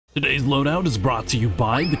Today's loadout is brought to you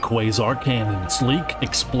by the Quasar Cannon. Sleek,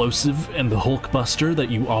 explosive, and the Hulkbuster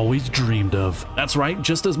that you always dreamed of. That's right,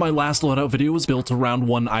 just as my last loadout video was built around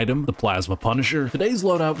one item, the Plasma Punisher, today's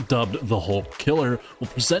loadout, dubbed the Hulk Killer, will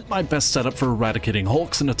present my best setup for eradicating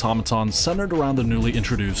Hulks and Automatons centered around the newly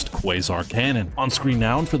introduced Quasar Cannon. On screen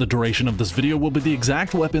now and for the duration of this video will be the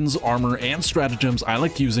exact weapons, armor, and stratagems I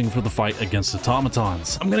like using for the fight against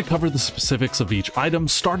Automatons. I'm going to cover the specifics of each item,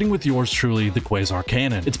 starting with yours truly, the Quasar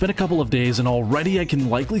Cannon. It's been a couple of days and already I can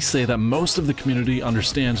likely say that most of the community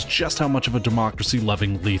understands just how much of a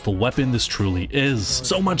democracy-loving lethal weapon this truly is.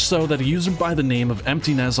 So much so that a user by the name of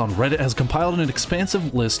Emptiness on Reddit has compiled an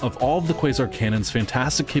expansive list of all of the Quasar Cannon's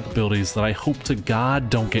fantastic capabilities that I hope to God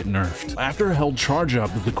don't get nerfed. After a held charge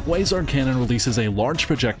up, the Quasar Cannon releases a large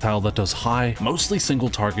projectile that does high, mostly single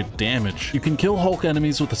target damage. You can kill Hulk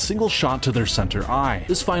enemies with a single shot to their center eye.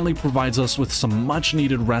 This finally provides us with some much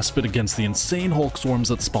needed respite against the insane Hulk swarms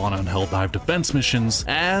that spawn on Helldive defense missions,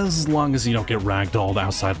 as long as you don't get ragdolled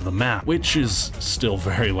outside of the map, which is still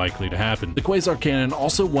very likely to happen. The Quasar Cannon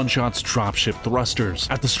also one-shots dropship thrusters.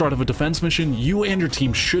 At the start of a defense mission, you and your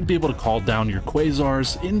team should be able to call down your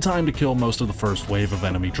Quasars in time to kill most of the first wave of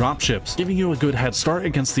enemy dropships, giving you a good head start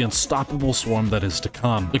against the unstoppable swarm that is to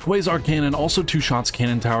come. The Quasar Cannon also two-shots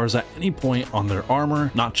cannon towers at any point on their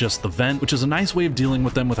armor, not just the vent, which is a nice way of dealing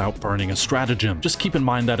with them without burning a stratagem. Just keep in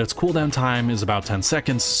mind that its cooldown time is about 10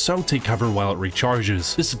 seconds, so take cover while it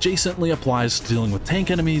recharges. This adjacently applies to dealing with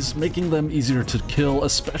tank enemies, making them easier to kill,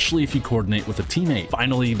 especially if you coordinate with a teammate.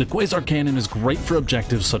 Finally, the Quasar Cannon is great for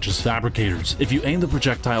objectives such as fabricators. If you aim the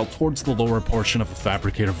projectile towards the lower portion of a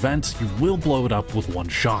fabricator vent, you will blow it up with one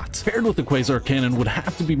shot. Paired with the Quasar Cannon would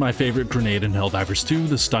have to be my favorite grenade in Helldivers 2,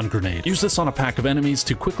 the stun grenade. Use this on a pack of enemies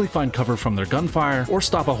to quickly find cover from their gunfire, or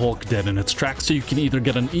stop a Hulk dead in its tracks so you can either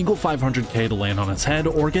get an Eagle 500k to land on its head,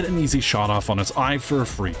 or get an easy shot off on its eye for a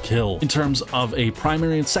free kill. In terms of a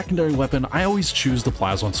primary and secondary weapon, I always choose the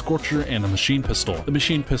Plas-1 Scorcher and a machine pistol. The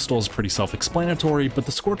machine pistol is pretty self-explanatory, but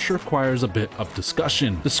the Scorcher requires a bit of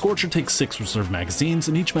discussion. The Scorcher takes 6 reserve magazines,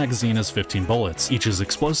 and each magazine has 15 bullets. Each is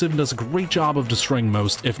explosive and does a great job of destroying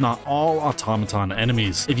most, if not all, automaton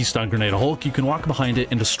enemies. If you stun grenade a Hulk, you can walk behind it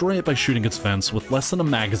and destroy it by shooting its vents with less than a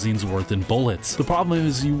magazine's worth in bullets. The problem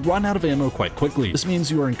is you run out of ammo quite quickly. This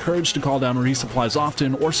means you are encouraged to call down resupplies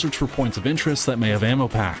often or search for points of interest that may have ammo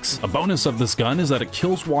packs. A bonus of this gun is that it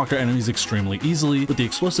kills walker enemies extremely easily, with the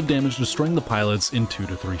explosive damage destroying the pilots in 2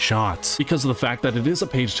 to 3 shots. Because of the fact that it is a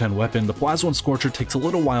page 10 weapon, the Plas-1 Scorcher takes a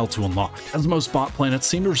little while to unlock. As most bot planets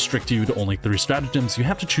seem to restrict you to only 3 stratagems, you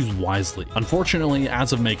have to choose wisely. Unfortunately,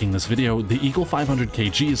 as of making this video, the Eagle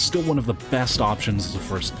 500kg is still one of the best options as a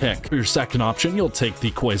first pick. For your second option, you'll take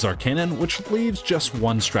the Quasar Cannon, which leaves just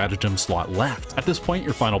 1 stratagem slot left. At this point,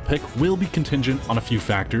 your final pick will be contingent on a few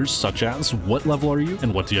factors, such as what level are you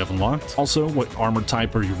and what do you have unlocked? Also, what armor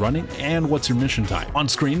type are you running, and what's your mission type? On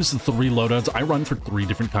screen is the 3 loadouts I run for 3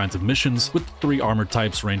 different kinds of missions, with 3 armor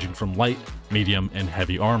types ranging from light, medium, and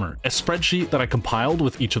heavy armor. A spreadsheet that I compiled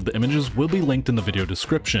with each of the images will be linked in the video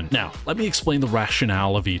description. Now, let me explain the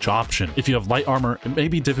rationale of each option. If you have light armor, it may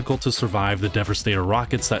be difficult to survive the Devastator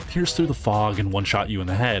rockets that pierce through the fog and one-shot you in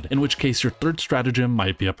the head, in which case your third stratagem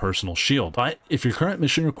might be a personal shield. But if your current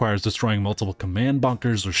mission requires destroying multiple command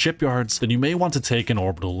bunkers or shipyards, then you may want to take an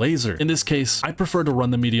orbital laser. In this case, I prefer to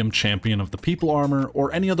run the medium champion of the people armor,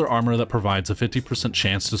 or any other armor that provides a 50%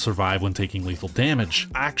 chance to survive when taking lethal damage.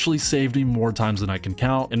 I actually saved me more times than I can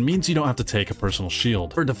count, and means you don't have to take a personal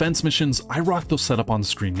shield. For defense missions, I rock those set up on the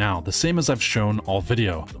screen now, the same as I've shown all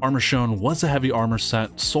video. The armor shown was a heavy armor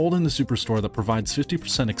set sold in the superstore that provides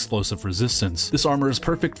 50% explosive resistance. This armor is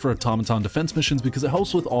perfect for automaton defense missions because it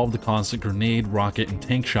helps with all of the constant grenade, rocket, and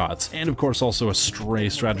tank shots, and of course also a stray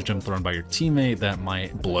stratagem thrown by your teammate that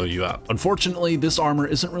might blow you up. Unfortunately, this armor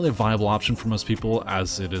isn't really a viable option for most people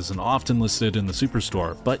as it isn't often listed in the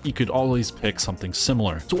superstore, but you could always pick something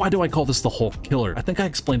similar. So why do I call this the Hulk Killer? I think I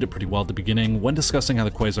explained it pretty well at the beginning when discussing how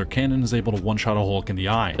the Quasar Cannon is able to one-shot a Hulk in the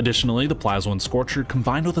eye. Additionally, the Plas-1 Scorcher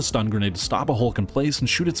combined with a stun grenade to stop a Hulk in place and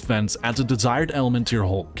shoot its vents adds a desired element to your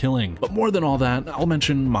Hulk killing. But more than all that, I'll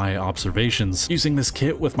mention my observations. Using this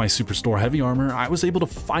kit with my superstore heavy armor, I was able to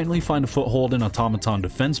finally find a foothold in automaton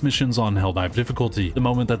defense missions on Helldive difficulty. The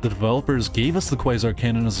moment that the developers gave us the Quasar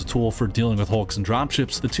Cannon as a tool for dealing with Hulks and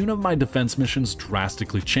dropships, the tune of my defense missions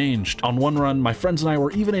drastically changed. On one run, my friends and I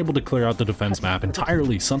were even able to clear out the defense map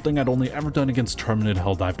entirely, something I'd only ever done against terminated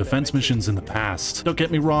Helldive defense missions in the past. Don't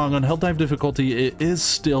get me wrong, on Helldive difficulty, it is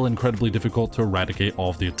still incredibly difficult to eradicate all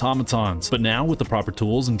of the automatons, but now with the proper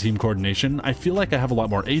tools and team coordination, I feel like I have a lot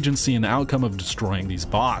more agency in the outcome of destroying these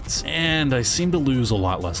bots, and I seem to lose a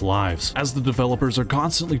lot less lives. As the developers are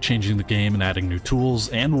constantly changing the game and adding adding new tools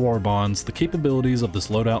and war bonds, the capabilities of this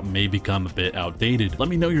loadout may become a bit outdated. Let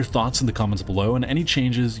me know your thoughts in the comments below and any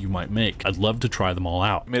changes you might make. I'd love to try them all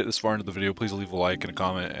out. If you made it this far into the video, please leave a like and a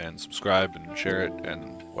comment and subscribe and share it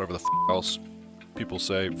and whatever the f else people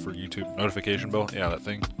say for YouTube. Notification bell? Yeah, that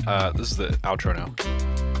thing. This is the outro now.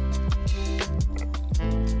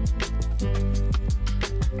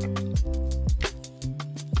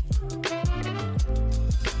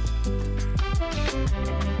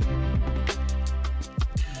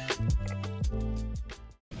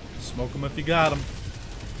 Smoke him if you got him.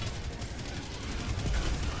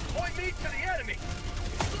 Point me to the enemy.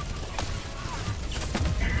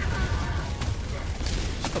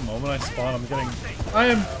 Just the moment I spawn,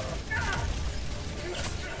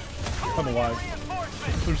 I'm alive.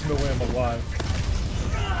 There's no way I'm alive.